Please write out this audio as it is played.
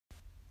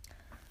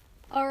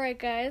Alright,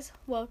 guys,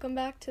 welcome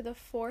back to the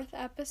 4th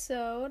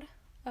episode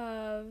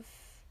of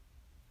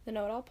the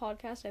Know It All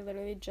podcast. I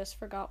literally just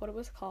forgot what it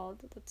was called.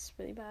 That's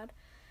really bad.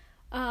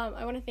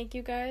 I want to thank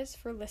you guys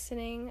for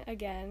listening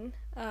again.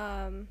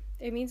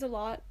 It means a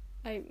lot.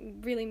 It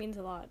really means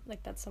a lot.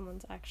 Like, that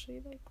someone's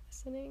actually,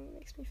 listening. It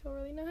makes me feel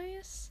really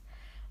nice.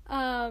 So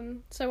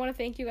I want to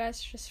thank you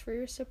guys just for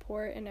your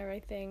support and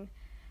everything.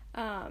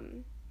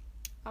 I'm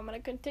going to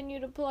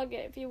continue to plug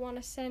it if you want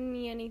to send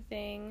me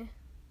anything,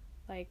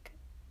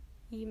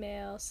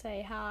 email,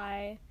 say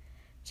hi,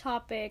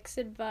 topics,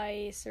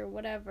 advice, or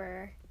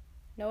whatever.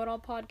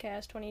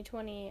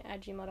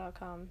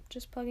 knowitallpodcast2020@gmail.com.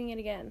 Just plugging it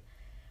again.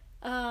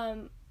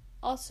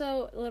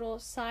 Also, a little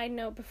side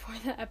note before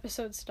the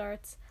episode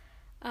starts.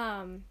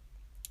 I'm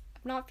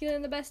not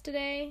feeling the best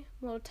today.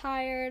 I'm a little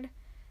tired, a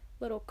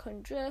little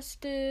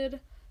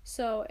congested.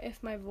 So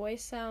if my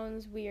voice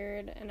sounds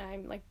weird and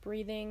I'm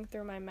breathing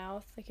through my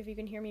mouth, if you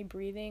can hear me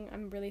breathing,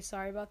 I'm really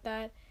sorry about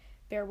that.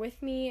 Bear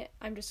with me.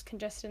 I'm just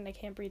congested and I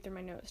can't breathe through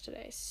my nose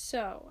today.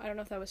 So, I don't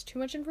know if that was too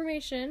much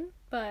information,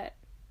 but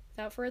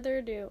without further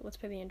ado, let's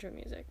play the intro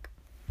music.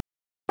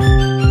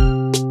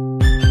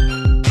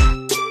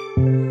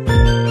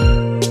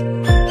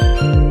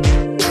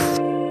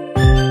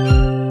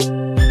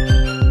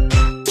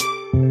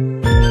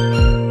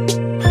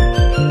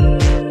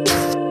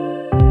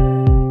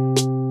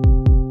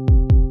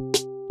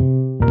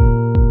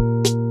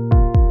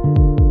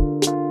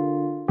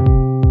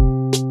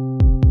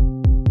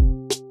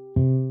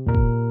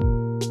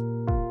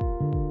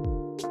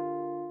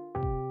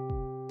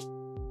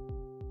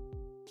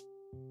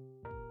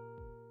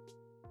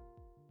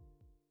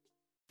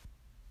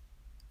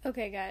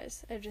 Okay,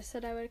 guys, I just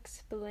said I would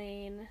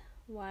explain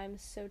why I'm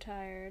so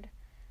tired.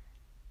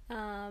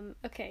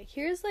 Okay,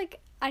 here's,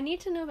 I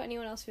need to know if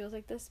anyone else feels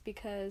like this,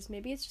 because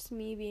maybe it's just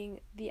me being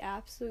the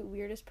absolute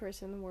weirdest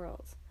person in the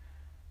world.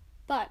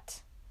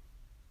 But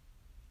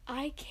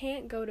I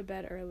can't go to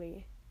bed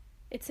early.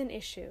 It's an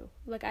issue.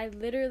 I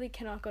literally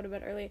cannot go to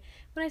bed early.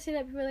 When I say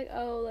that, people are like,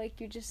 oh,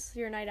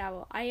 you're a night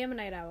owl. I am a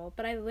night owl,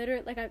 but I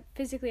literally,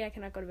 physically I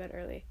cannot go to bed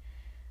early.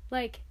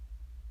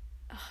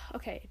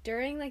 Okay,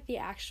 during, the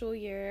actual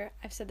year,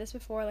 I've said this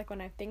before, when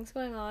I have things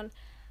going on,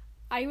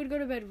 I would go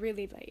to bed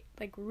really late,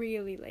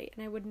 really late,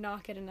 and I would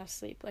not get enough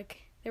sleep.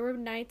 There were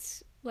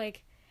nights, my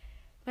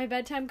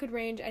bedtime could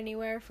range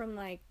anywhere from,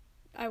 I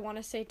want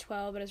to say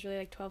 12, but it's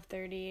really,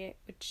 12:30,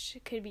 which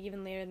could be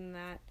even later than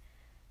that,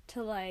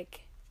 to,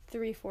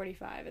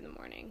 3:45 in the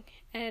morning.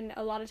 And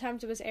a lot of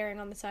times it was airing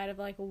on the side of,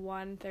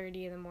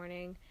 1:30 in the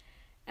morning,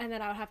 and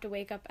then I would have to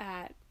wake up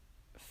at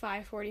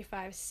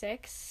 5:45,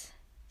 6.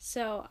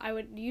 So I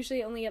would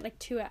usually only get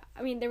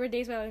there were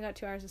days where I only got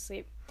 2 hours of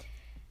sleep.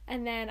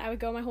 And then I would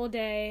go my whole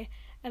day,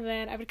 and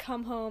then I would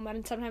come home,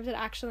 and sometimes I'd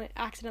actually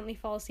accidentally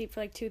fall asleep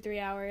for 2-3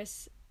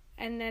 hours,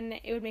 and then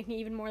it would make me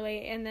even more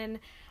late, and then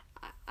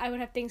I would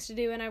have things to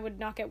do, and I would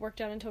not get work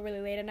done until really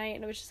late at night,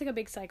 and it was just a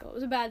big cycle. It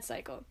was a bad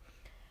cycle.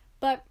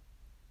 But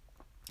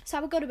so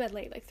I would go to bed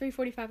late,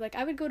 3:45,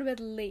 I would go to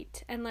bed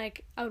late, and I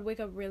would wake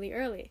up really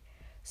early.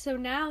 So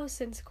now,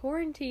 since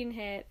quarantine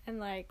hit,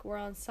 and, we're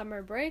on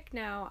summer break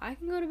now, I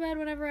can go to bed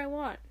whenever I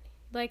want.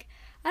 I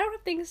don't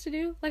have things to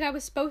do. I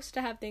was supposed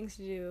to have things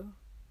to do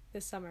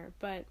this summer,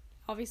 but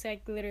obviously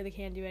I literally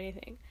can't do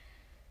anything.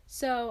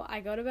 So I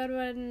go to bed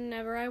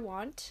whenever I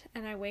want,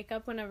 and I wake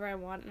up whenever I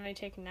want, and I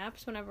take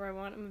naps whenever I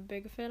want. I'm a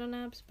big fan of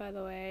naps, by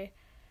the way.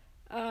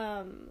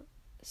 But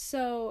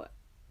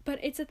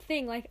it's a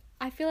thing,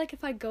 I feel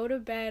if I go to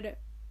bed,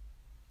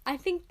 I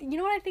think, you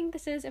know what I think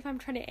this is, if I'm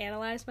trying to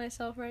analyze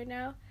myself right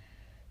now?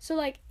 So,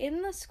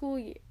 in the school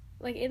year,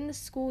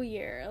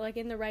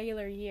 in the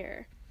regular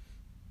year,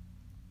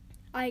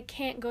 I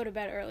can't go to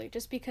bed early,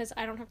 just because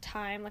I don't have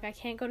time. I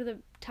can't go to the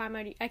time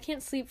I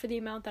can't sleep for the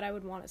amount that I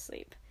would want to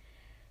sleep.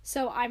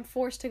 So, I'm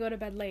forced to go to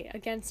bed late,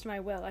 against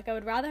my will. I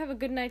would rather have a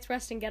good night's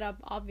rest and get up,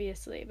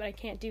 obviously, but I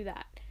can't do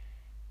that.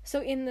 So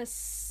in the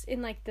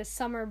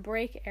summer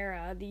break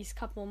era, these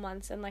couple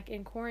months, and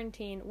in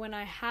quarantine, when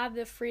I have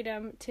the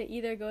freedom to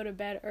either go to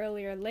bed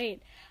early or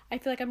late, I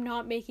feel I'm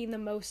not making the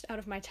most out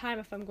of my time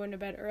if I'm going to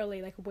bed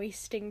early,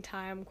 wasting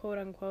time, quote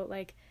unquote,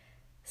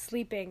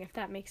 sleeping, if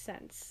that makes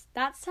sense.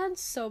 That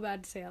sounds so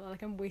bad to say out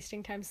loud, I'm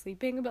wasting time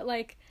sleeping, but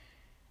I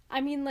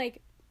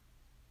think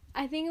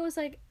it was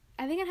I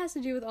think it has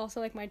to do with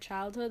also my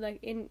childhood,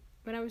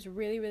 when I was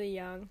really, really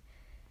young.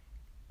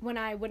 When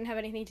I wouldn't have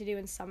anything to do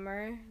in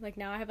summer,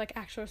 now I have,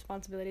 actual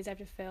responsibilities I have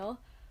to fill,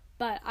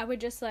 but I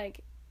would just, I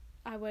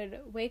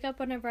would wake up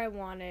whenever I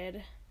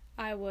wanted,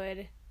 I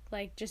would,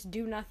 just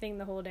do nothing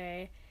the whole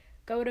day,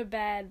 go to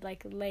bed,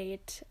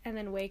 late, and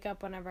then wake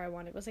up whenever I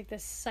wanted. It was,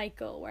 this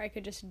cycle where I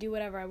could just do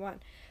whatever I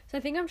want. So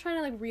I think I'm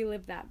trying to,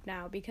 relive that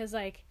now, because,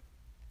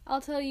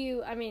 I'll tell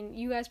you,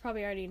 you guys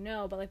probably already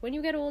know, but, when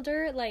you get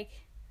older,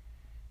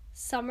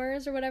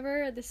 summers or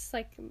whatever, this,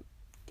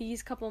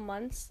 these couple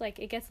months,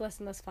 it gets less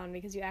and less fun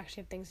because you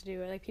actually have things to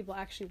do, or people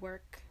actually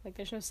work,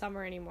 there's no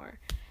summer anymore.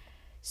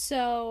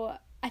 So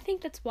I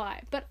think that's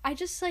why. But I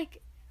just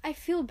I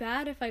feel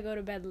bad if I go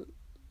to bed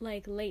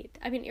late.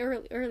 I mean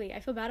early. I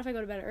feel bad if I go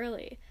to bed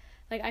early.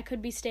 Like, I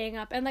could be staying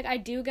up, and, like, I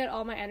do get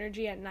all my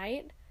energy at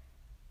night,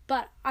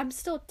 but I'm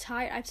still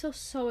tired. I'm still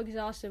so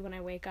exhausted when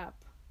I wake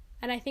up.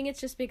 And I think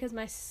it's just because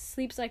my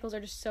sleep cycles are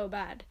just so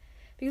bad.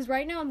 Because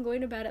right now I'm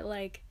going to bed at,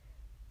 like,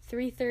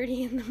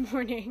 3:30 in the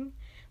morning,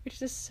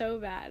 which is so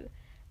bad.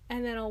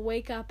 And then I'll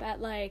wake up at,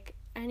 like,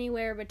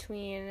 anywhere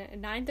between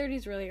 9:30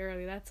 is really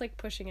early. That's, like,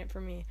 pushing it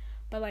for me.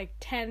 But, like,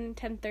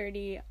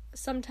 10:30,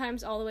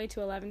 sometimes all the way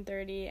to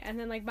 11:30. And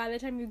then, like, by the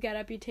time you get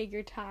up, you take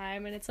your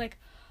time. And it's, like,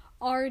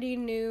 already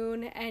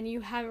noon, and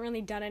you haven't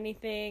really done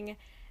anything.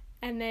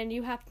 And then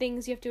you have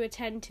things you have to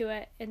attend to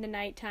it in the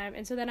nighttime.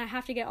 And so then I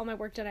have to get all my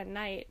work done at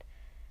night.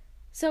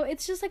 So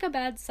it's just, like, a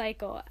bad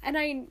cycle.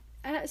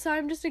 So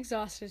I'm just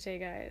exhausted today,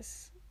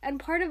 guys. And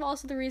part of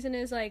also the reason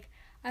is, like,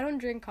 I don't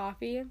drink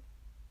coffee.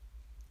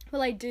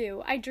 Well, I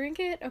do. I drink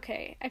it,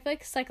 okay. I feel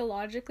like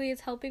psychologically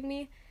it's helping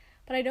me.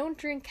 But I don't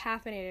drink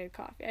caffeinated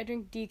coffee. I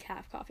drink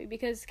decaf coffee.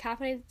 Because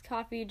caffeinated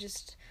coffee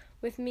just,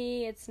 with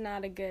me, it's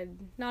not a good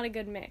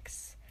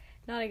mix.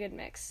 Not a good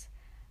mix.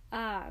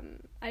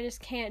 I just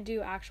can't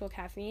do actual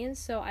caffeine,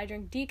 so I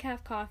drink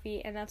decaf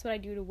coffee, and that's what I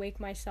do to wake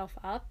myself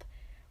up,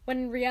 when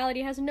in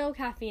reality it has no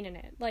caffeine in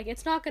it. Like,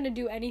 it's not gonna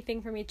do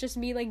anything for me. It's just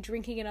me, like,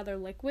 drinking another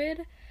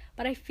liquid,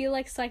 but I feel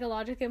like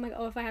psychologically I'm like,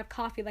 oh, if I have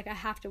coffee, like, I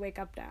have to wake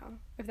up now,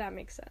 if that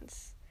makes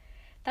sense.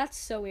 That's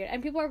so weird.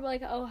 And people are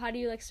like, oh, how do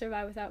you, like,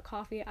 survive without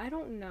coffee? I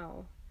don't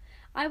know.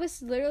 I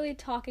was literally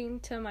talking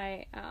to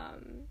my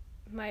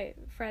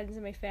friends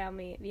and my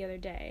family the other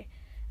day,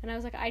 and I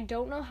was like, I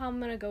don't know how I'm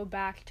going to go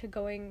back to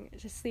going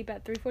to sleep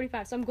at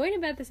 3:45. So I'm going to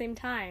bed at the same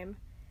time,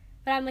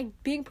 but I'm,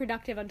 like, being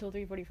productive until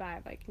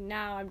 3:45. Like,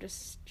 now I'm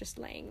just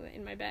laying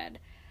in my bed.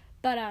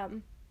 But, I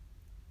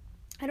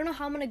don't know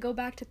how I'm going to go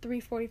back to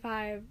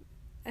 3:45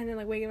 and then,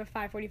 like, waking up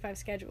at 5:45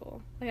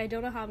 schedule. Like, I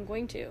don't know how I'm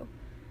going to.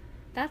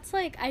 That's,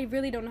 like, I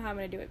really don't know how I'm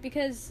going to do it.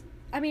 Because,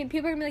 I mean,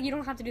 people are going to be like, you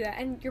don't have to do that.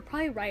 And you're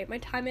probably right. My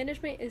time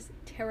management is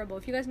terrible.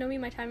 If you guys know me,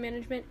 my time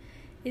management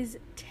is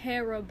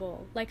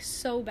terrible. Like,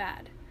 so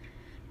bad.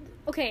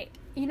 Okay,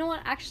 you know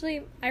what?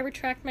 Actually, I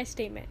retract my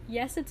statement.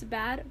 Yes, it's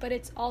bad, but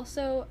it's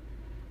also,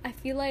 I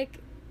feel like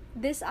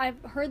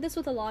I've heard this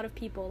with a lot of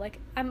people. Like,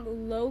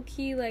 I'm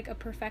low-key, like, a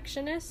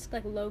perfectionist,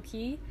 like,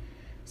 low-key.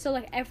 So,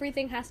 like,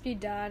 everything has to be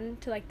done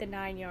to, like, the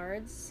 9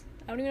 yards.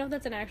 I don't even know if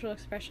that's an actual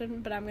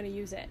expression, but I'm gonna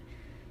use it.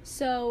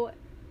 So,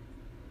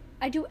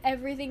 I do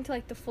everything to,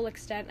 like, the full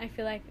extent. I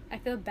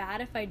feel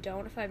bad if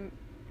I'm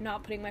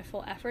not putting my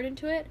full effort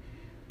into it.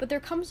 But there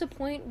comes a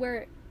point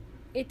where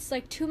it's,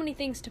 like, too many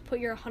things to put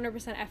your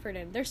 100% effort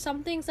in. There's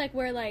some things, like,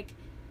 where, like,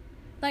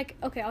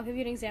 okay, I'll give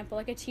you an example.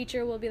 Like, a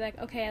teacher will be like,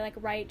 okay, like,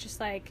 write,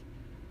 like,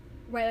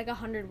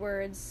 100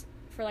 words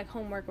for, like,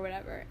 homework or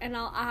whatever. And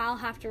I'll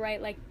have to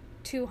write, like,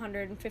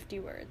 250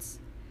 words.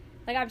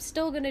 Like, I'm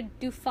still gonna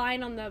do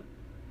fine on the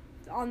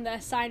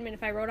assignment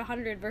if I wrote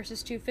 100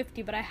 versus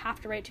 250, but I have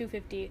to write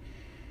 250.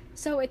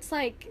 So it's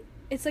like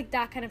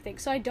that kind of thing.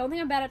 So I don't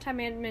think I'm bad at time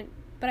management,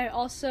 but I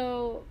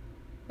also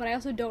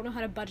don't know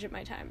how to budget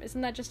my time.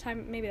 Isn't that just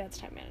time? Maybe that's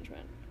time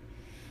management.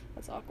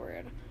 That's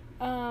awkward.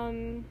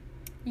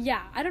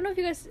 Yeah, I don't know if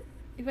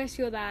you guys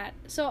feel that.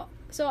 So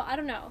I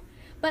don't know.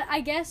 But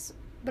I guess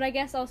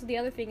also the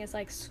other thing is,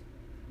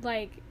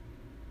 like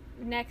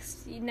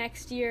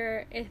next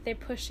year, if they're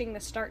pushing the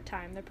start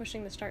time.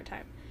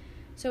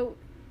 So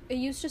it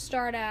used to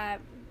start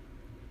at,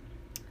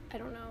 I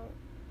don't know,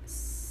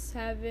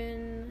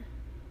 7.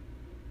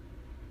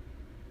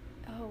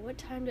 Oh, what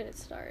time did it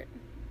start?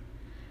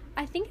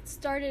 I think it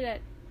started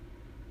at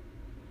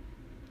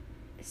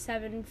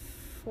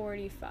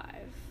 7:45.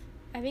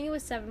 I think it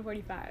was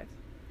 7:45.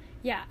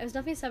 Yeah, it was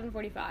definitely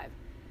 7:45.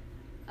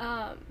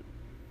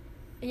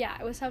 Yeah,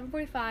 it was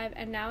 7:45,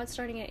 and now it's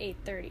starting at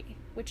 8:30,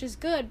 which is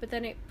good, but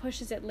then it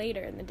pushes it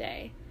later in the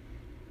day.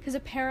 Because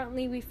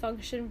apparently we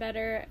function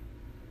better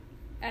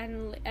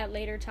and at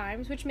later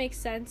times, which makes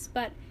sense,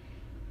 but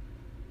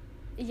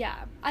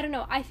yeah, I don't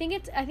know. I think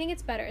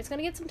it's better. It's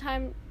gonna get some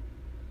time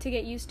to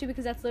get used to,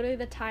 because that's literally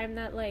the time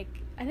that, like,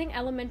 I think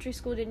elementary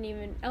school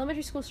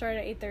started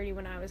at 8:30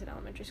 when I was in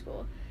elementary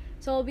school.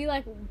 So it'll be,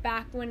 like,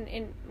 back when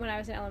I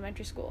was in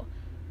elementary school.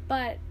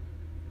 But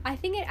I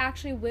think it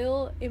actually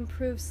will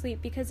improve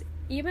sleep, because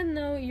even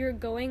though you're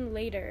going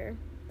later,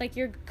 like,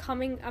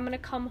 I'm gonna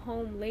come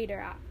home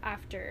later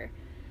after,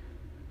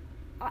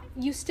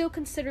 you still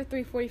consider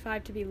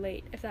 3:45 to be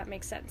late, if that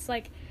makes sense.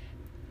 Like,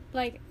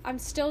 I'm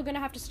still gonna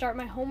have to start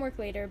my homework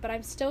later, but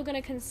I'm still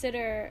gonna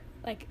consider,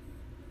 like,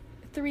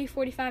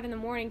 3:45 in the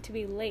morning to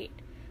be late.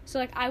 So,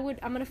 like, I'm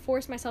gonna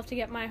force myself to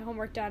get my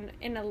homework done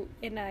in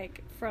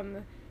like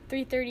from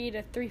 3:30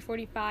 to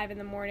 3:45 in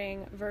the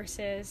morning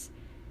versus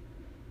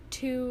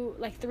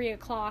 3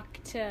 o'clock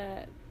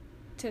to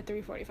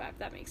 3:45.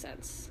 That makes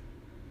sense.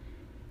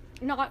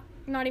 Not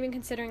even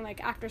considering,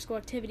 like, after school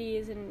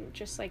activities and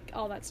just, like,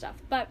 all that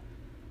stuff. But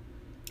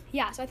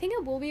yeah, so I think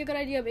it will be a good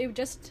idea, but it would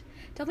just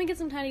definitely get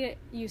some time to get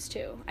used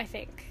to, I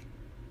think.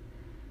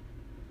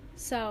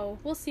 So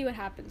we'll see what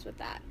happens with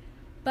that.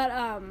 But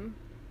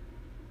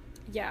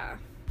yeah.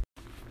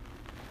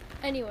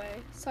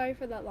 Anyway, sorry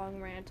for that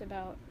long rant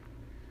about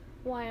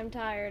why I'm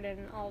tired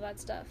and all that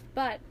stuff.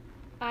 But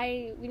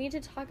we need to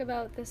talk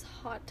about this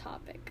hot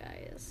topic,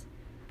 guys.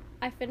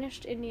 I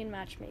finished Indian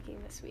Matchmaking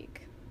this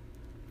week.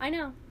 I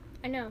know.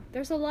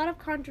 There's a lot of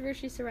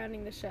controversy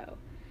surrounding the show.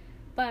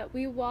 But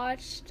we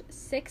watched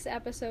 6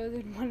 episodes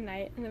in one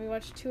night, and then we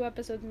watched 2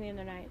 episodes in the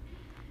other night.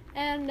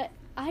 And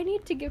I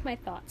need to give my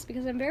thoughts,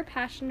 because I'm very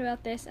passionate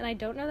about this, and I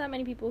don't know that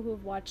many people who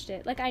have watched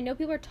it. Like, I know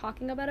people are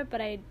talking about it,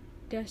 but I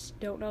just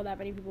don't know that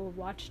many people who have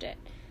watched it.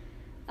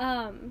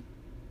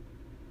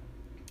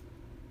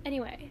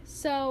 Anyway,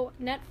 so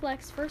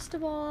Netflix, first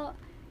of all,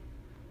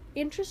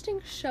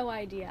 interesting show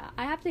idea.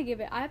 I have to give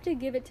it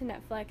to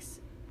Netflix.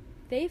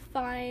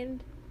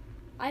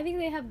 I think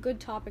they have good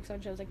topics on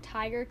shows, like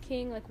Tiger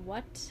King, like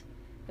what?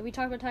 Like we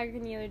talked about Tiger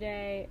King the other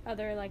day,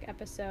 other like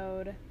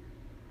episode.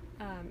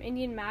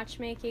 Indian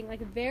Matchmaking,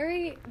 like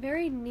very,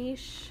 very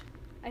niche,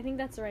 I think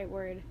that's the right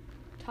word,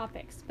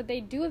 topics. But they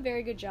do a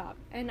very good job.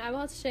 And I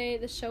will say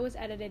the show was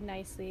edited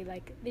nicely,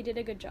 like they did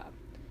a good job.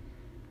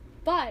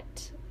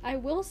 But I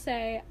will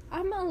say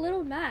I'm a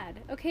little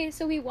mad. Okay,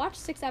 so we watched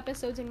 6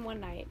 episodes in one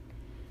night.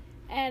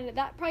 And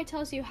that probably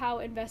tells you how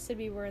invested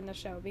we were in the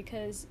show,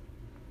 because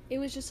it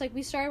was just like,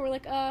 we're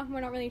like,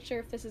 we're not really sure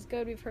if this is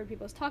good. We've heard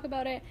people talk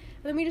about it.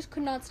 And then we just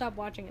could not stop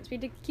watching it. So we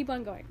had to keep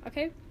on going,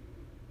 okay?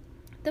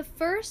 The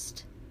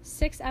first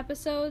 6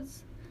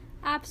 episodes,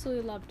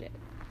 absolutely loved it.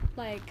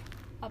 Like,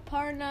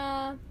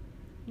 Aparna,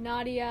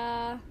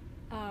 Nadia,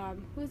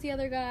 who's the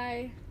other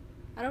guy?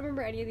 I don't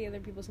remember any of the other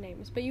people's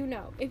names, but you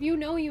know. If you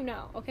know, you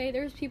know, okay?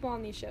 There's people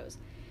on these shows.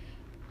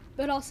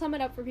 But I'll sum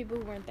it up for people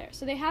who weren't there.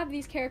 So they have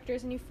these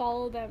characters, and you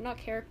follow them. Not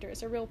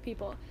characters, they're real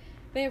people.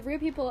 They have real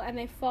people, and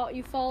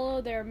you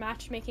follow their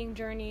matchmaking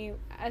journey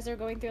as they're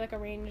going through like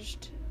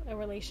arranged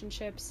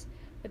relationships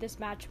with this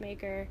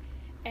matchmaker.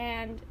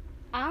 And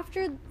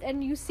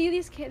you see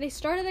these they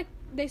started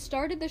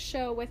the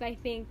show with, I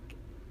think,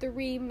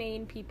 3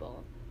 main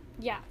people.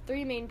 Yeah,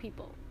 3 main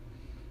people.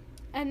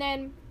 And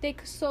then they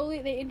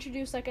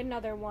introduce like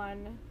another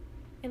one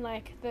in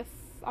like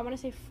I want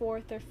to say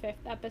 4th or 5th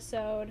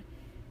episode.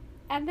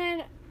 And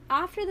then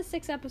after the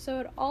 6th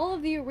episode, all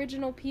of the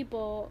original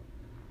people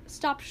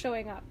stopped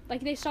showing up.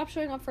 Like, they stopped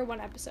showing up for one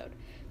episode.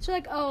 So,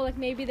 like, oh, like,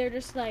 maybe they're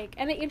just, like...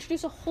 And they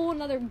introduce a whole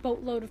another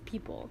boatload of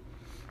people.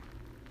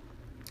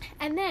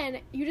 And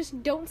then, you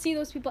just don't see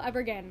those people ever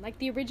again. Like,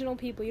 the original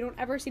people. You don't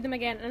ever see them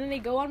again. And then they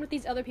go on with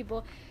these other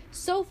people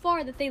so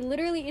far that they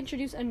literally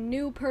introduce a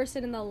new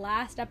person in the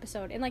last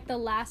episode. In, like, the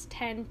last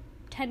 10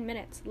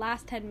 minutes.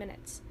 Last 10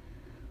 minutes.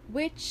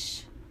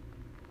 Which...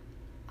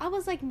 I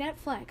was like,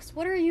 Netflix,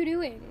 what are you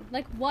doing?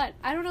 Like, what?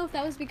 I don't know if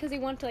that was because they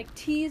want to, like,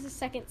 tease a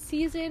second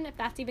season, if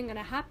that's even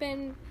gonna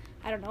happen.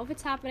 I don't know if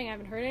it's happening. I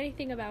haven't heard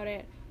anything about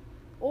it.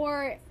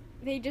 Or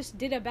they just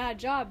did a bad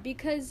job,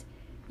 because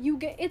you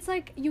get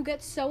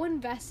so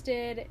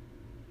invested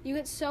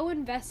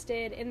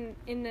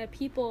in the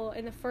people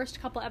in the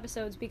first couple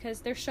episodes,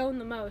 because they're shown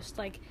the most.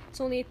 Like, it's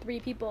only 3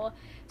 people.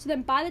 So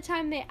then by the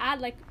time they add,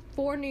 like,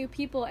 4 new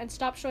people and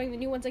stop showing the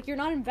new ones, like, you're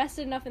not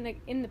invested enough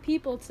in the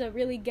people to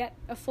really get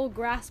a full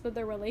grasp of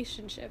their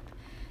relationship.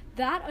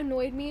 That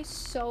annoyed me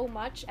so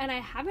much, and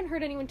I haven't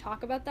heard anyone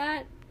talk about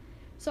that.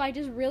 So I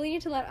just really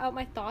need to let out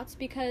my thoughts,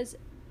 because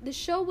the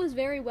show was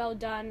very well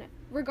done.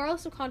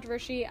 Regardless of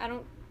controversy, I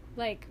don't,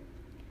 like,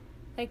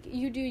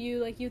 you do you,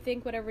 like, you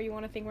think whatever you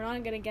want to think. We're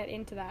not going to get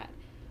into that.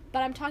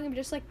 But I'm talking about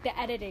just, like, the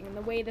editing and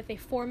the way that they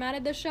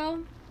formatted the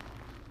show.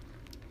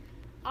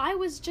 I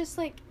was just,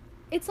 like...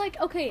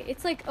 Okay,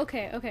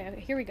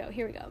 here we go.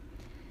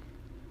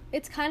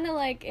 It's kind of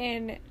like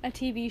in a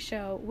TV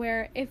show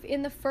where if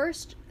in the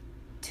first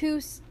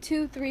 3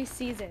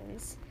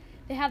 seasons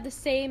they have the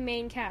same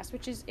main cast,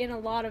 which is in a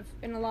lot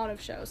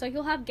of shows. Like,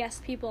 you'll have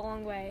guest people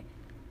along the way.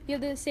 You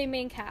have the same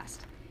main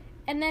cast.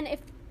 And then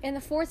if in the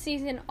 4th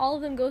season all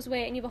of them goes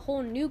away and you have a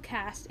whole new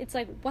cast, it's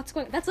like, what's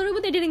going... That's literally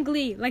what they did in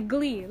Glee. Like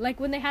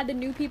when they had the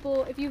new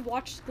people, if you've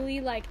watched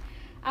Glee, like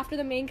after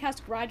the main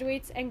cast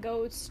graduates and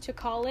goes to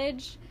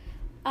college,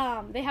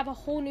 they have a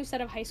whole new set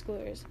of high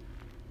schoolers.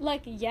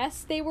 Like,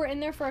 yes, they were in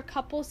there for a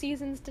couple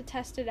seasons to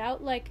test it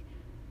out, like,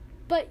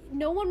 but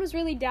no one was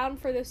really down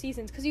for those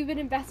seasons, because you've been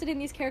invested in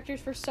these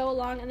characters for so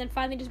long, and then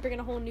finally just bring in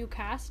a whole new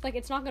cast. Like,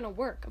 it's not gonna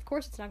work. Of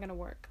course it's not gonna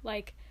work.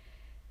 Like,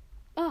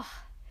 ugh,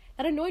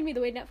 that annoyed me the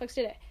way Netflix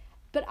did it.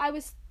 But I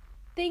was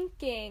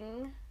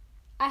thinking,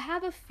 I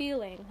have a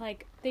feeling,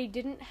 like, they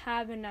didn't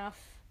have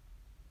enough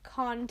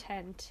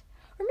content,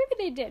 or maybe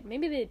they did.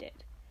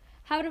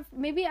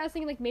 Maybe I was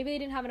thinking, like, maybe they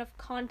didn't have enough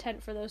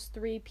content for those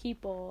 3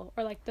 people,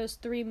 or, like, those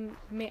 3,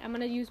 I'm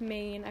gonna use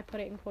main, I put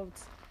it in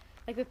quotes,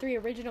 like, the 3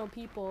 original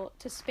people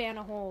to span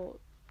a whole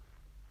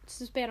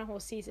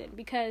season,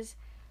 because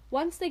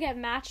once they get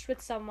matched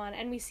with someone,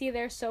 and we see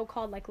their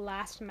so-called, like,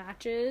 last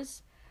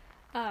matches,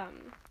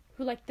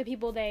 who, like, the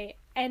people they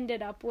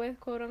ended up with,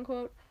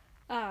 quote-unquote,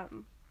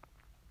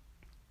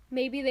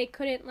 maybe they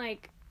couldn't,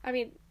 like, I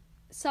mean,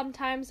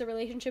 sometimes the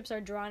relationships are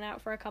drawn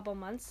out for a couple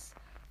months,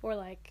 or,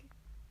 like,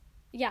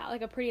 yeah,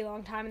 like a pretty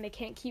long time, and they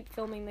can't keep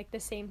filming, like, the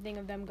same thing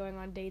of them going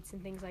on dates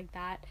and things like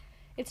that.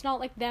 It's not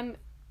like them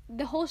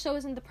the whole show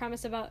isn't the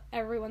premise about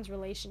everyone's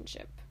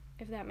relationship,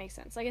 if that makes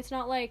sense. Like, it's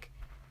not like,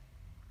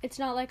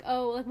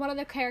 oh, like, one of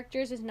the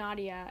characters is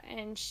Nadia,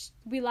 and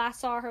we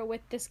last saw her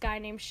with this guy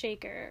named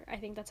Shaker. I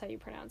think that's how you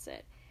pronounce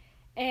it.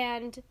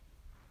 And,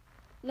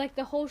 like,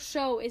 the whole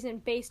show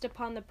isn't based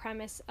upon the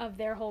premise of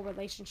their whole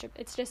relationship.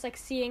 It's just, like,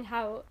 seeing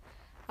how,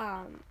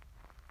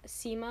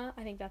 Seema,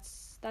 I think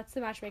that's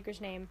the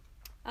matchmaker's name,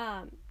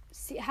 how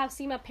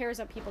Seema pairs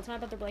up people. It's not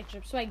about the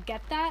relationship. So I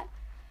get that.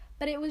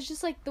 But it was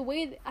just, like, the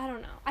way, I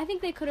don't know. I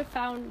think they could have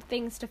found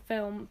things to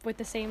film with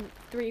the same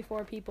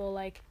 3-4 people,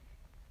 like,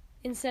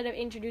 instead of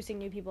introducing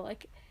new people.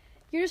 Like,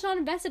 you're just not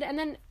invested. And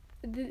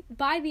then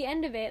by the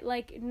end of it,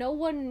 like, no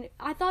one,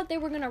 I thought they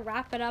were going to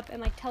wrap it up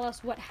and, like, tell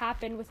us what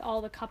happened with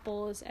all the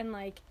couples. And,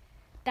 like,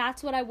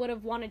 that's what I would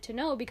have wanted to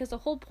know. Because the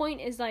whole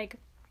point is, like,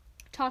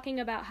 talking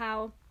about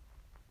how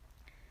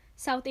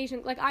South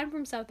Asian, like, I'm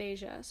from South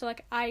Asia. So,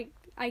 like, I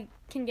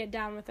can get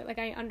down with it. Like,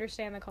 I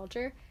understand the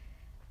culture.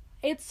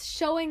 It's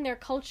showing their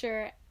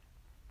culture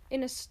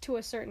to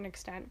a certain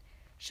extent.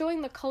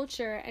 Showing the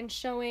culture and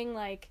showing,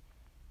 like,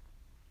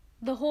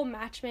 the whole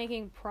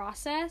matchmaking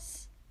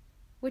process,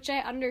 which I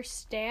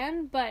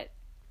understand, but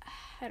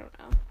I don't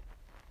know.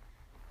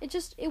 It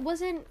just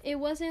wasn't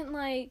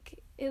like,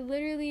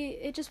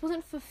 it just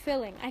wasn't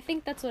fulfilling. I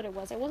think that's what it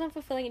was. It wasn't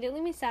fulfilling. It didn't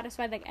leave me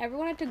satisfied. Like,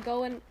 everyone had to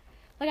go and,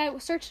 like, I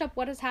searched up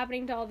what is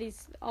happening to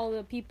all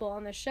the people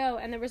on the show,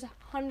 and there was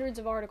hundreds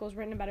of articles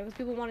written about it because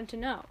people wanted to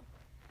know.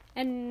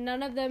 And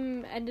none of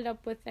them ended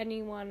up with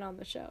anyone on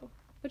the show,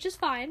 which is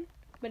fine,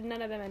 but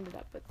none of them ended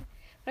up with it.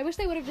 But I wish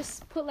they would have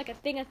just put, like, a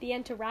thing at the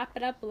end to wrap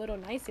it up a little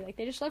nicely. Like,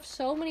 they just left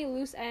so many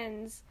loose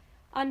ends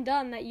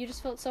undone that you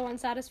just felt so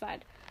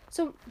unsatisfied.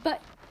 So,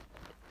 but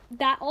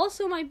that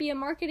also might be a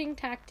marketing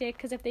tactic,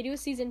 because if they do a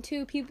season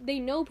 2, they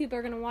know people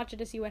are going to watch it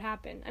to see what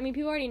happened. I mean,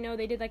 people already know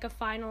they did, like, a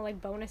final,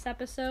 like, bonus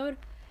episode,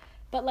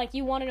 but, like,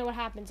 you want to know what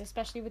happens,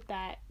 especially with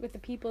the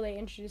people they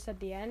introduced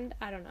at the end.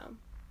 I don't know.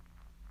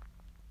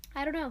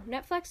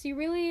 Netflix,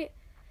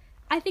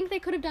 I think they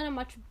could have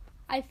done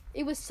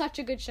it was such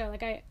a good show.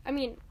 Like, I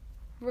mean,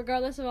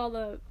 regardless of all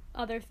the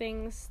other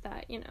things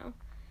that, you know,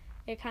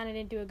 it kind of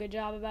didn't do a good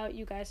job about,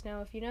 you guys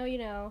know, if you know, you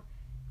know,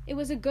 it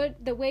was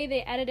the way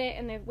they edited it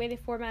and the way they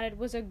formatted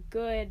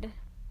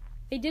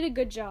they did a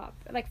good job,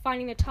 like,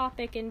 finding the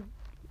topic, and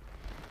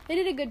they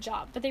did a good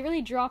job, but they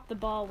really dropped the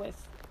ball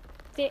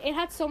it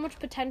had so much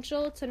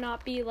potential to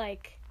not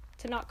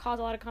cause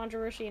a lot of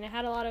controversy, and it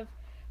had a lot of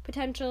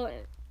potential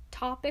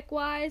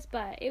topic-wise,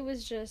 but it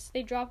was just,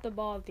 they dropped the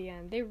ball at the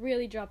end. They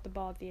really dropped the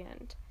ball at the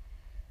end.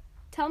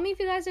 Tell me if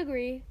you guys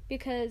agree,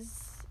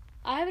 because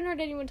I haven't heard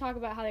anyone talk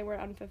about how they were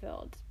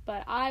unfulfilled,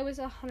 but I was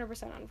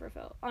 100%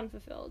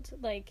 unfulfilled.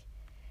 Like,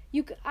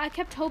 I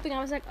kept hoping,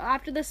 I was like,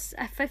 after this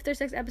 5th or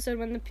 6th episode,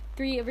 when the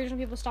 3 original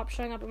people stopped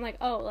showing up, I'm like,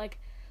 oh, like,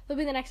 they'll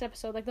be the next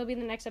episode,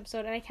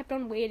 and I kept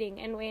on waiting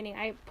and waiting.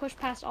 I pushed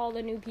past all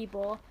the new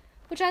people,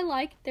 which I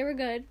liked, they were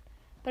good.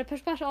 But I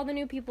pushed past all the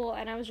new people,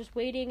 and I was just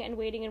waiting and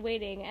waiting and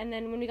waiting. And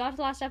then when we got to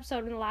the last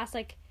episode, in the last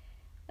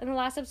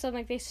episode,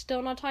 like, they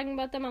still not talking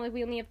about them. I'm like,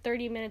 we only have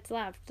 30 minutes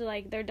left.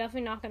 Like, they're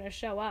definitely not going to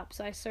show up.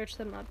 So I searched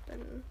them up,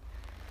 and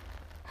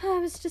I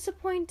was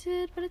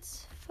disappointed, but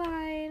it's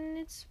fine.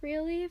 It's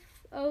really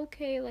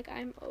okay. Like,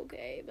 I'm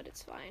okay, but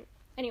it's fine.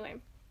 Anyway,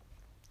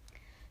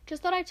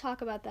 just thought I'd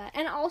talk about that.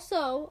 And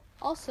also,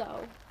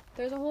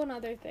 there's a whole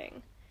nother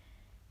thing.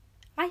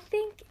 I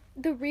think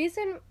the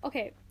reason,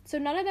 okay, so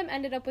none of them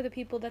ended up with the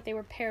people that they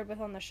were paired with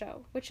on the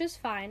show, which is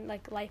fine.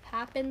 Like, life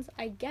happens,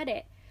 I get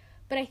it.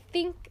 But I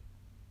think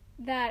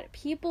that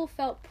people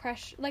felt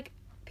pressure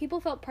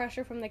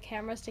from the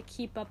cameras to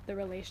keep up the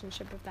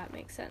relationship, if that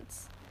makes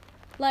sense.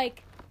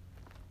 Like,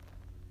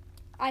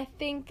 I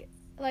think,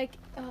 like,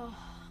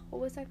 what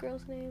was that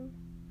girl's name?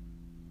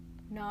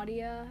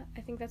 Nadia,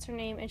 I think that's her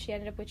name, and she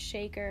ended up with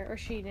Shaker, or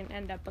she didn't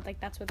end up, but, like,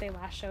 that's what they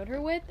last showed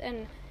her with,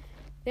 and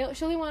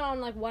she only went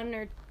on, like,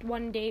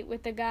 one date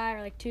with the guy,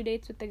 or, like, 2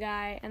 dates with the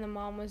guy, and the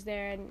mom was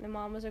there, and the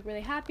mom was, like,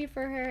 really happy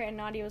for her, and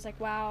Nadia was like,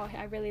 wow,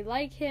 I really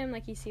like him,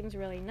 like, he seems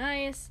really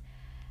nice,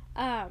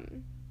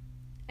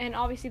 and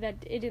obviously that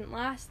it didn't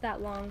last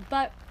that long,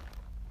 but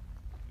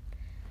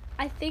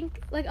I think,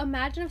 like,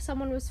 imagine if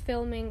someone was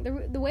filming,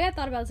 the way I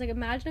thought about it is, like,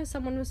 imagine if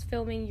someone was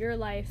filming your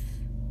life,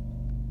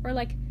 or,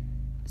 like,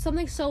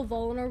 something so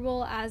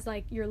vulnerable as,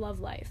 like, your love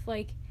life,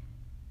 like,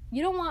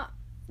 you don't want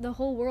the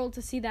whole world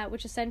to see that,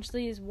 which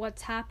essentially is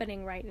what's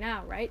happening right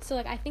now, right? So,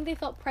 like, I think they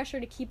felt pressure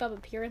to keep up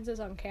appearances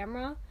on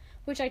camera,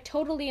 which I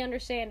totally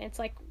understand. It's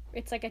like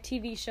a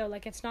TV show,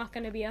 like, it's not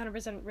going to be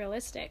 100%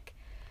 realistic,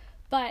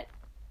 but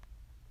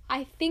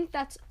I think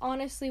that's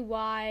honestly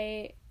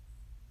why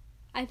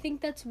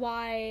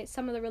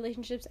some of the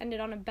relationships ended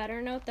on a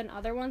better note than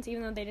other ones,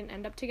 even though they didn't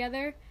end up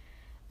together.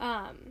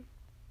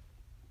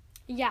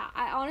 Yeah,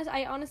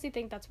 I honestly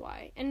think that's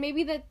why, and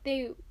maybe that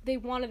they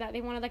wanted that,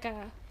 they wanted, like,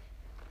 a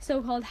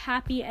so-called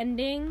happy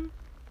ending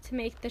to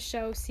make the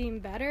show seem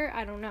better.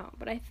 I don't know,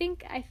 but I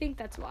think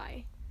that's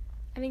why.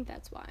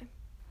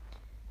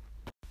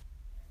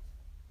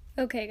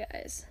 Okay,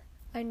 guys,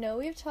 I know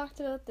we've talked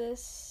about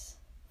this,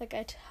 Like,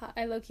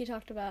 I low-key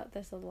talked about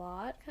this a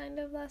lot, kind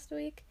of, last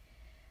week.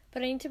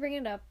 But I need to bring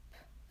it up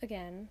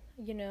again.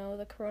 You know,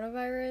 the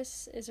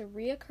coronavirus is a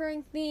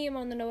reoccurring theme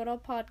on the Know It All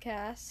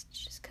podcast,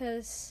 just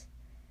because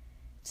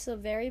it's still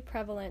very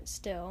prevalent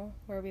still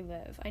where we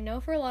live. I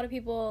know for a lot of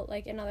people,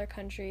 like, in other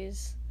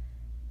countries,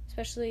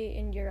 especially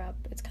in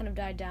Europe, it's kind of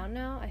died down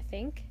now, I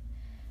think.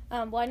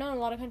 Well, I know in a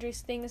lot of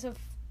countries things have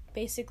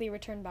basically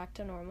returned back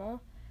to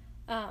normal.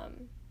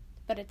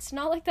 But it's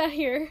not like that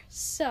here.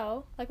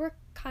 So, like, we're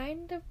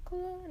kind of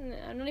cool. No,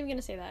 I'm not even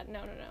gonna say that.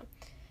 No.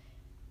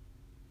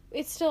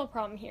 It's still a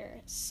problem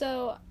here.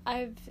 So,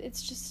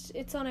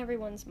 it's on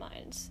everyone's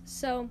minds.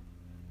 So,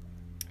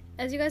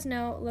 as you guys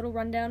know, a little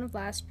rundown of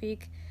last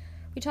week.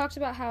 We talked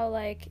about how,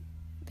 like,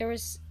 there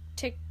was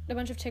a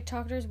bunch of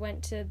TikTokers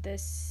went to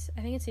this,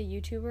 I think it's a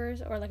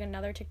YouTuber's or, like,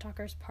 another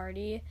TikToker's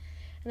party.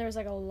 And there was,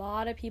 like, a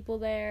lot of people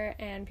there.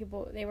 And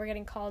they were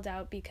getting called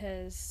out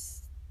because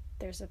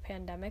there's a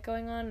pandemic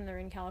going on, and they're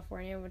in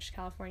California, which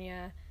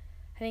California,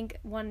 I think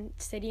one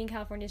city in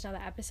California is now the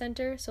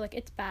epicenter, so, like,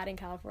 it's bad in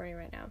California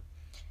right now.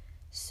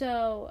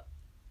 So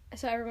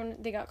everyone,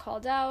 they got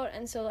called out,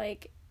 and so,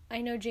 like, I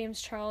know James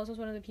Charles was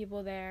one of the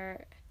people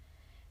there,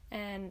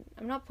 and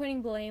I'm not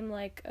pointing blame,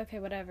 like, okay,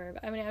 whatever,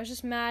 but, I mean, I was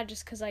just mad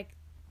just because, like,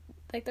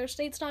 their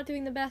state's not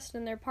doing the best,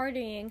 and they're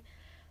partying,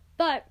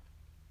 but,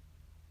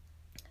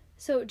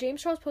 so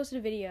James Charles posted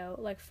a video,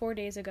 like, 4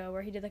 days ago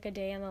where he did, like, a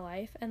day in the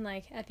life, and,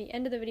 like, at the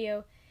end of the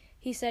video,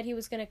 he said he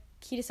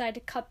decided to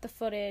cut the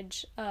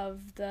footage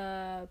of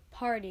the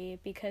party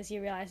because he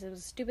realized it was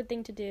a stupid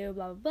thing to do,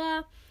 blah, blah,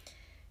 blah.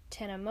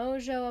 Tana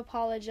Mongeau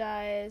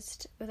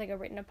apologized with, like, a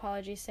written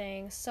apology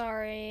saying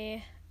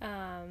sorry.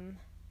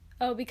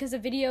 Because a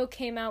video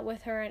came out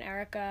with her and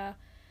Erica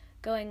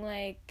going,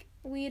 like,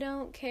 we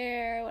don't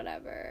care,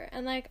 whatever,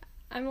 and, like,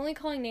 I'm only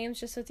calling names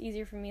just so it's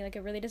easier for me. Like,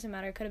 it really doesn't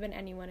matter. It could have been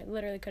anyone. It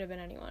literally could have been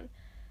anyone.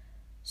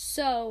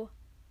 So,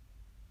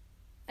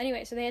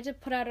 anyway, so they had to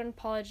put out an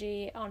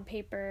apology on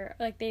paper.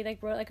 Like, they,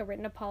 like, wrote, like, a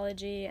written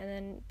apology and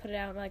then put it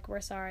out, like, we're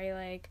sorry,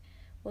 like,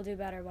 we'll do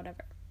better,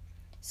 whatever.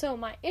 So,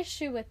 my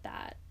issue with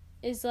that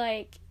is,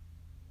 like,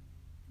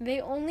 they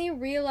only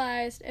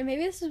realized, and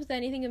maybe this is with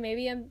anything, and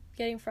maybe I'm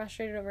getting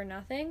frustrated over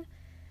nothing,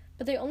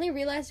 but they only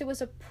realized it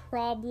was a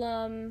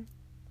problem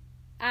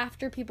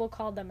after people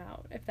called them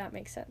out, if that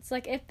makes sense.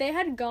 Like, if they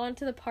had gone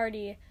to the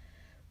party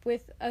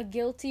with a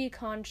guilty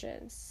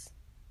conscience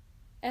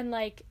and,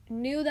 like,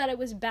 knew that it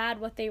was bad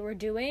what they were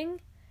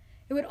doing,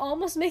 it would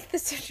almost make the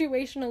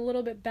situation a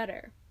little bit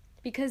better.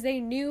 Because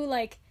they knew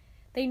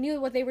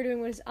what they were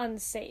doing was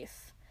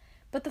unsafe.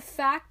 But the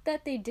fact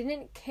that they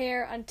didn't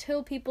care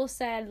until people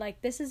said, like,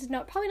 this is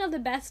probably not the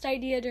best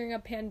idea during a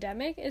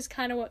pandemic is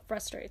kind of what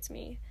frustrates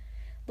me.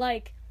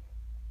 Like,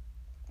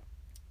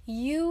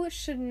 you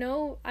should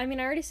know, I mean,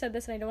 I already said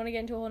this and I don't want to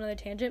get into a whole other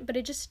tangent, but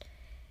it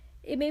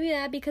made me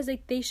mad because,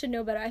 like, they should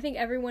know better. I think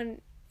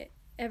everyone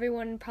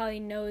probably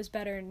knows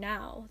better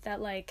now that,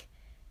 like,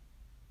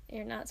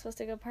 you're not supposed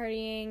to go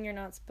partying, you're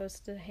not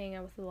supposed to hang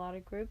out with a lot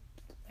of groups,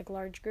 like,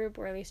 large group,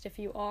 or at least if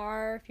you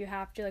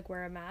have to, like,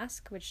 wear a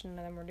mask, which none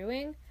of them were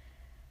doing.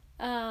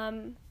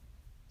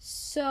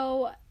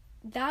 So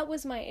that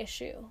was my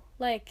issue.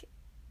 Like,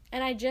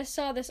 and I just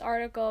saw this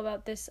article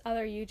about this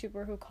other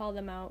YouTuber who called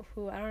them out,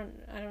 who I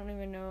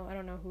don't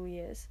know who he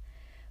is.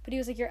 But he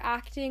was like, you're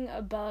acting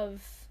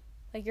above,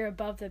 like, you're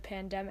above the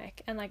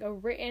pandemic, and, like, a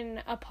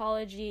written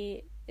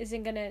apology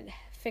isn't gonna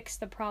fix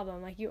the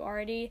problem. Like, you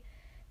already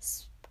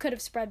could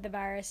have spread the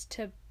virus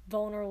to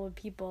vulnerable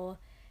people,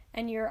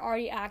 and you're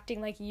already acting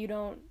like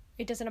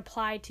it doesn't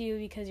apply to you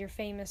because you're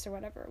famous or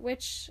whatever,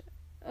 which,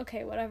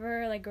 okay,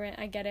 whatever, like,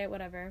 I get it,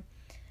 whatever.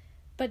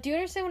 But do you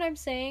understand what I'm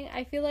saying?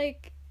 I feel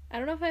like, I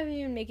don't know if I'm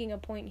even making a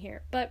point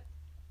here, but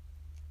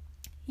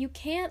you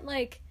can't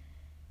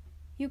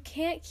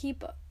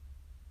keep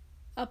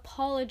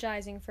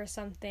apologizing for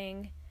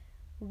something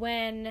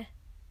when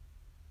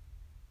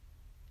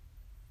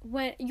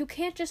you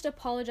can't just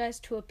apologize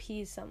to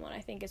appease someone, I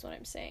think is what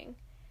I'm saying.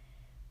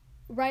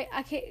 Right?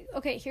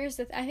 Okay, here's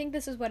I think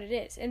this is what it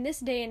is. In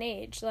this day and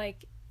age,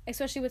 like,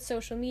 especially with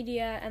social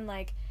media and,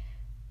 like,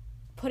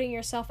 putting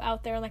yourself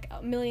out there,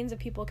 like, millions of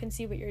people can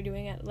see what you're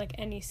doing at, like,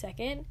 any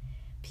second.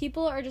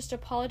 People are just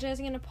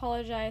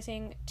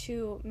apologizing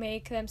to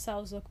make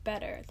themselves look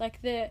better.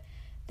 Like, the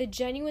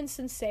genuine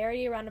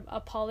sincerity around an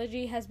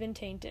apology has been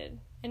tainted.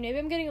 And maybe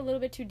I'm getting a little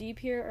bit too deep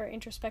here or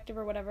introspective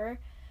or whatever,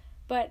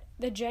 but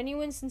the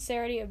genuine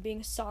sincerity of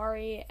being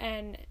sorry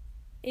and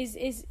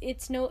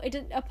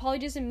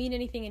apology doesn't mean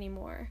anything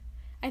anymore.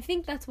 I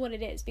think that's what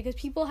it is, because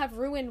people have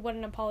ruined what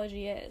an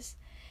apology is.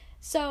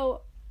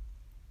 So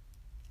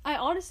I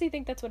honestly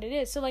think that's what it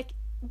is. So, like,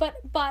 but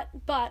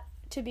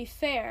to be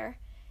fair,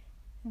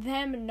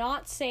 them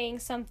not saying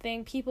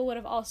something, people would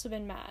have also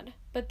been mad.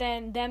 But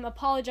then them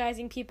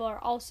apologizing, people are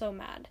also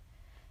mad.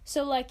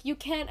 So, like, you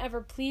can't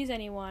ever please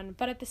anyone,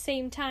 but at the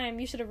same time,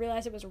 you should have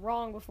realized it was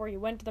wrong before you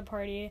went to the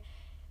party,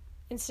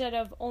 instead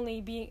of only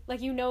being,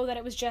 like, you know that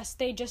it was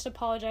they just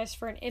apologized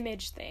for an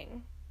image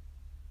thing,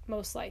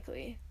 most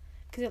likely,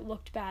 because it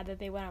looked bad that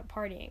they went out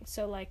partying.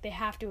 So, like, they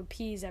have to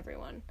appease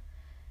everyone.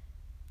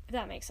 If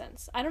that makes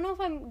sense. I don't know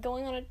if I'm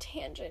going on a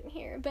tangent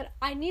here, but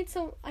I need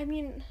some,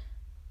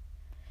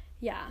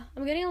 yeah,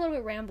 I'm getting a little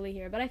bit rambly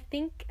here, but I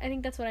think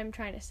that's what I'm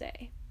trying to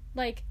say.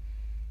 Like,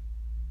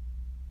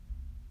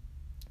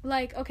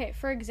 okay,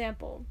 for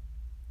example,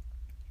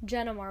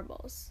 Jenna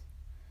Marbles.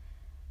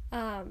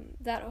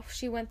 That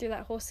she went through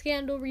that whole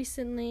scandal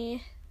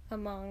recently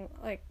among,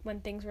 like, when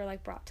things were,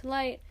 like, brought to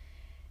light.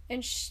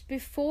 And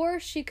before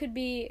she could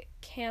be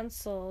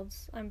canceled,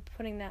 I'm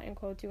putting that in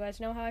quotes, you guys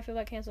know how I feel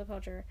about cancel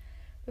culture.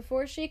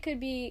 Before she could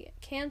be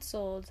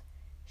canceled,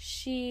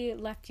 she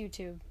left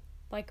YouTube.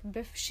 Like,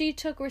 she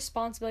took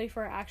responsibility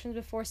for her actions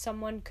before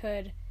someone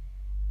could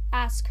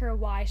ask her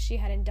why she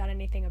hadn't done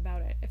anything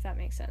about it, if that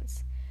makes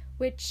sense.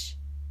 Which,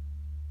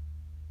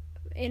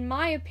 in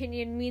my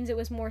opinion, means it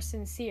was more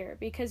sincere,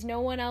 because no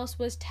one else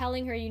was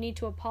telling her you need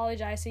to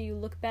apologize so you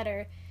look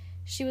better.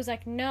 She was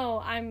like, no,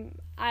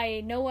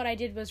 I know what I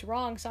did was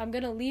wrong, so I'm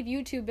gonna leave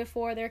YouTube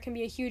before there can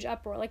be a huge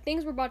uproar. Like,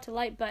 things were brought to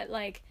light, but,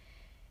 like,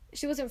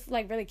 she wasn't,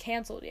 like, really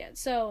canceled yet.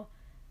 So,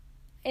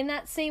 in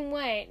that same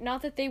way,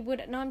 not that they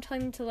would, no, I'm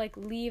telling them to, like,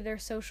 leave their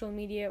social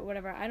media or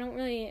whatever. I don't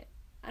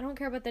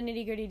care about the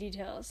nitty-gritty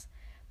details.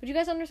 But you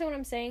guys understand what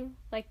I'm saying?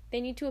 Like, they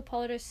need to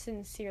apologize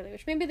sincerely,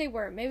 which maybe they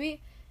were.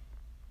 Maybe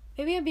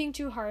I'm being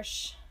too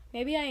harsh.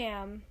 Maybe I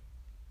am.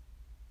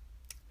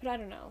 But I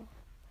don't know.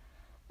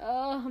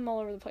 I'm all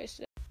over the place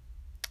today.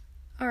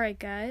 Alright,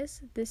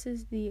 guys. This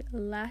is the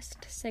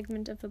last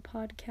segment of the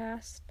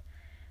podcast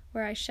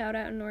where I shout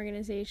out an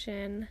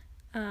organization.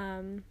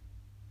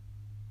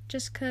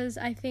 Just because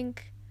I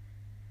think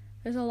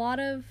there's a lot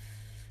of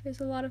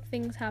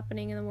things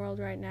happening in the world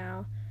right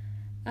now.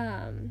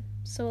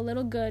 So a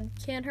little good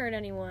can't hurt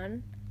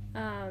anyone.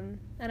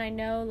 And I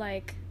know,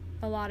 like,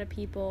 a lot of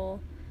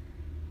people,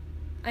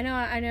 I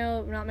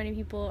know not many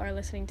people are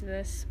listening to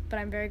this, but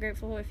I'm very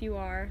grateful if you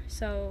are.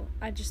 So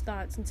I just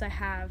thought, since I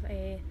have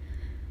a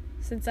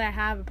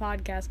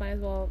podcast, might as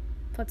well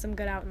put some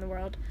good out in the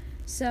world.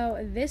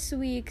 So this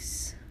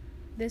week's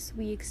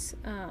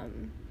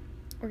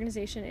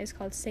organization is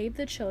called Save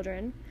the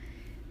Children.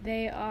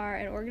 They are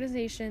an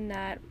organization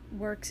that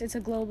works, it's a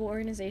global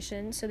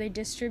organization, so they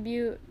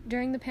distribute,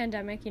 during the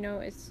pandemic, you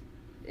know, I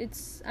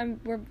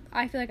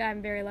feel like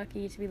I'm very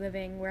lucky to be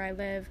living where I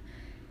live,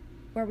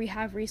 where we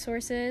have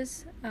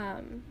resources,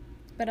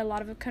 but a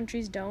lot of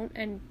countries don't,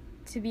 and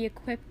to be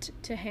equipped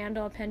to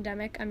handle a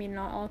pandemic, I mean,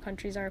 not all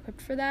countries are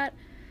equipped for that,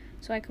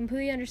 so I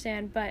completely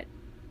understand, but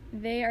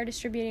they are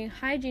distributing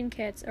hygiene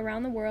kits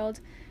around the world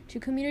to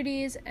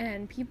communities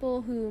and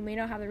people who may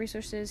not have the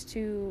resources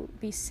to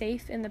be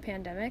safe in the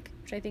pandemic,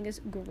 which I think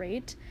is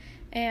great.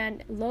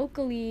 And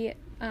locally,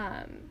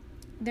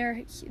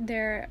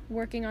 they're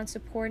working on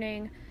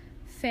supporting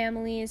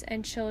families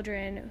and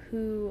children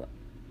who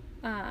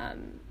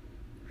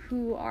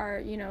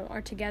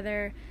are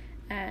together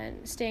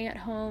and staying at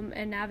home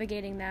and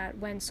navigating that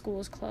when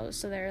schools close.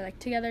 So they're, like,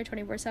 together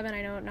 24/7.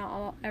 I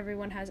know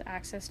everyone has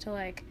access to,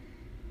 like,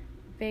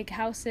 big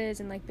houses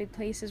and, like, big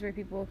places where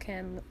people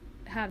can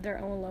have their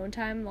own alone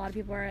time. A lot of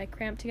people are, like,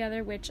 cramped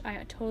together, which I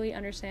totally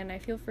understand. I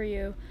feel for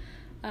you.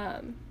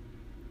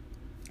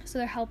 So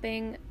they're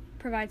helping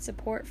provide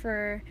support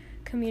for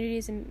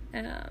communities and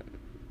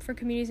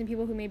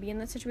people who may be in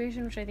that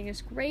situation, which I think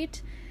is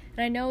great.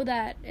 And I know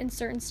that in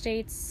certain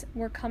states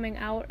we're coming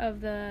out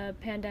of the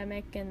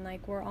pandemic and,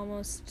 like, we're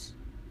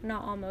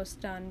not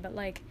almost done, but,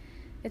 like,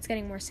 it's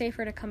getting more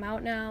safer to come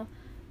out now.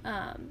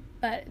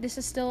 But this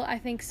is still, I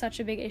think,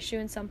 such a big issue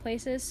in some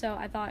places, so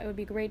I thought it would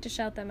be great to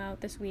shout them out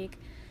this week.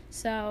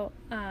 So,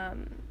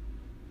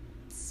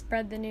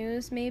 spread the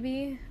news,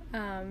 maybe.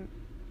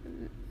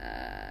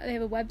 They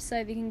have a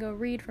website that you can go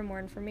read for more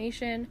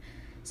information,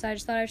 so I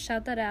just thought I'd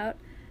shout that out.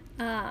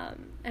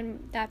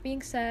 And that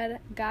being said,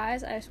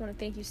 guys, I just want to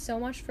thank you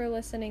so much for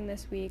listening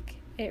this week.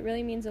 It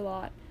really means a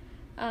lot.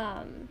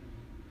 I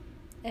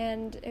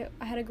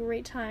had a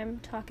great time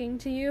talking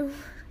to you,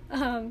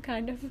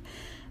 kind of.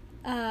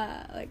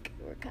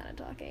 We're kind of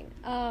talking.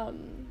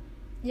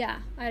 Yeah,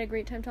 I had a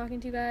great time talking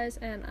to you guys,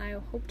 and I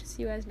hope to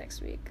see you guys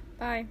next week.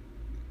 Bye.